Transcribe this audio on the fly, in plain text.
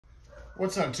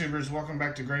What's up, tubers? Welcome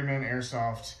back to Gray Man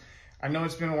Airsoft. I know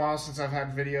it's been a while since I've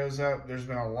had videos up. There's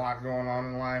been a lot going on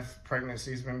in life.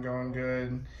 Pregnancy's been going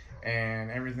good,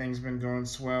 and everything's been going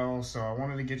swell. So I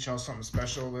wanted to get y'all something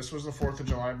special. This was the 4th of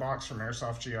July box from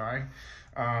Airsoftgi.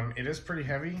 It is pretty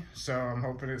heavy, so I'm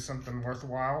hoping it's something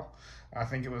worthwhile. I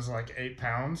think it was like 8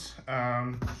 pounds.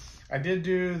 I did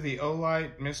do the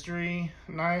Olight mystery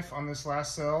knife on this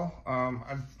last sale.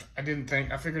 I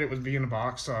figured it would be in a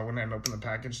box, so I went and opened the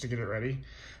package to get it ready.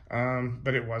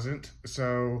 But it wasn't,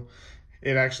 so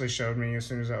it actually showed me as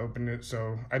soon as I opened it,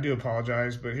 so I do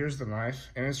apologize, but here's the knife,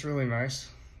 and it's really nice.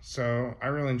 So I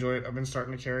really enjoy it. I've been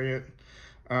starting to carry it.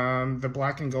 The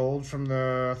black and gold from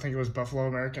the, I think it was Buffalo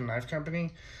American Knife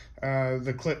Company,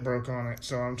 the clip broke on it,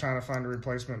 so I'm trying to find a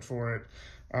replacement for it.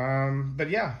 But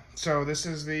yeah, so this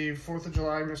is the 4th of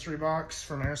July mystery box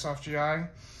from Airsoftgi.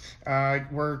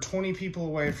 We're 20 people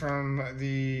away from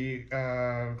the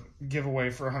giveaway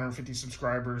for 150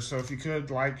 subscribers, so if you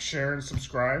could like, share, and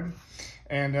subscribe,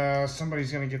 and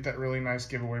somebody's gonna get that really nice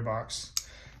giveaway box.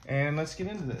 And let's get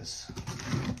into this.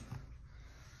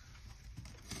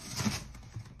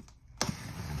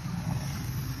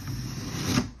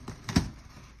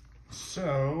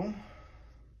 So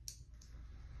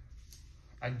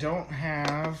I don't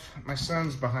have, my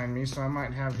son's behind me, so I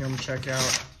might have him check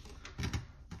out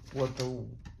what the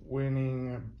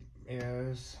winning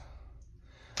is.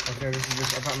 Okay, this is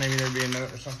just, I thought maybe there'd be a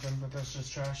note or something, but that's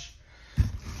just trash.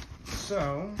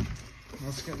 So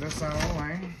let's get this out of the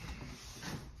way.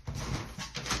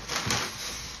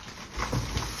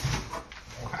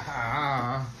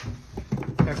 Wow.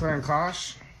 Heckler &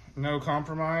 Koch, no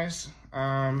compromise.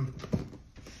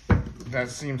 That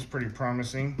seems pretty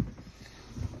promising.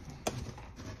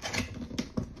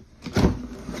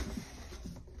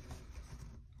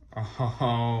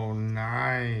 Oh,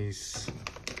 nice.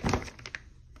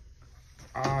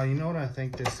 You know what I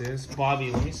think this is?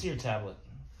 Bobby, let me see your tablet.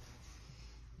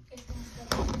 It's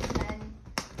gonna go to bed.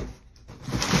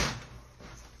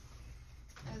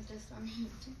 I was just on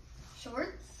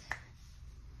shorts.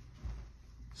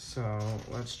 So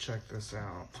let's check this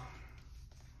out.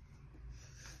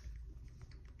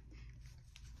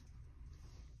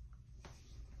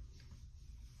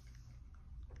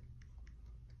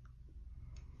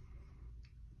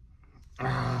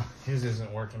 His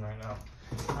isn't working right now.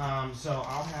 So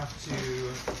I'll have to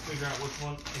figure out which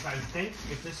one.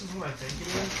 If this is what I think it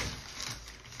is,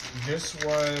 this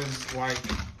was like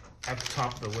at the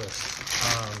top of the list.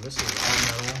 This is all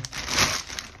metal.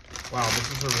 Wow, this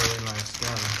is a really nice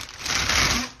gun.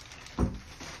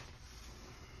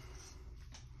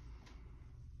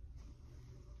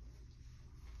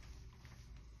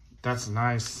 That's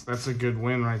nice. That's a good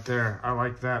win right there. I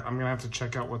like that. I'm gonna have to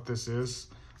check out what this is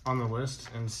on the list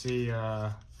and see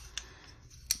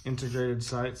integrated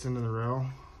sights into the rail.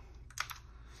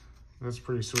 That's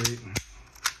pretty sweet.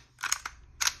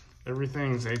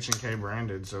 Everything's H&K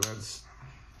branded, so that's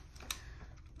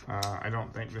I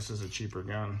don't think this is a cheaper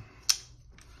gun.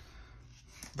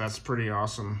 That's pretty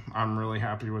awesome. I'm really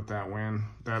happy with that win.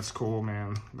 That's cool,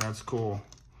 man. That's cool.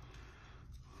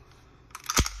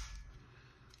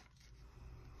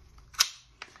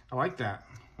 I like that.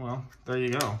 Well, there you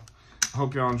go. I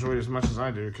hope y'all enjoyed as much as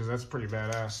I do, because that's pretty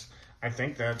badass. I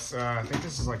think that's, I think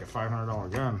this is like a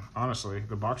 $500 gun, honestly.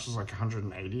 The box is like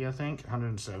 180, I think,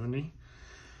 170.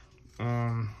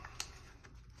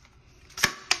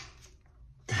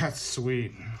 That's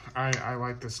sweet. I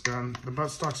like this gun. The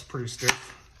buttstock's pretty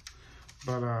stiff,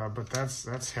 but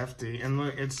that's hefty. And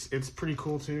look, it's pretty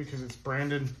cool too, because it's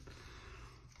branded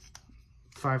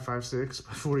 5.56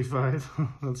 by 45.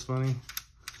 That's funny.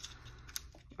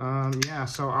 Yeah,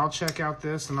 so I'll check out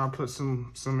this, and I'll put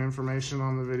some information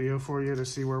on the video for you to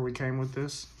see where we came with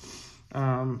this.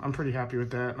 I'm pretty happy with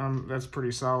that. That's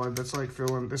pretty solid. That's like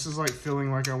this is like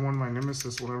feeling like I won my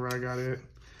Nemesis whenever I got it.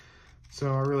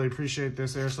 So I really appreciate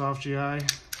this, Airsoftgi.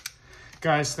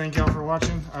 Guys, thank y'all for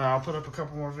watching. I'll put up a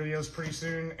couple more videos pretty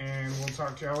soon, and we'll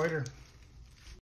talk to y'all later.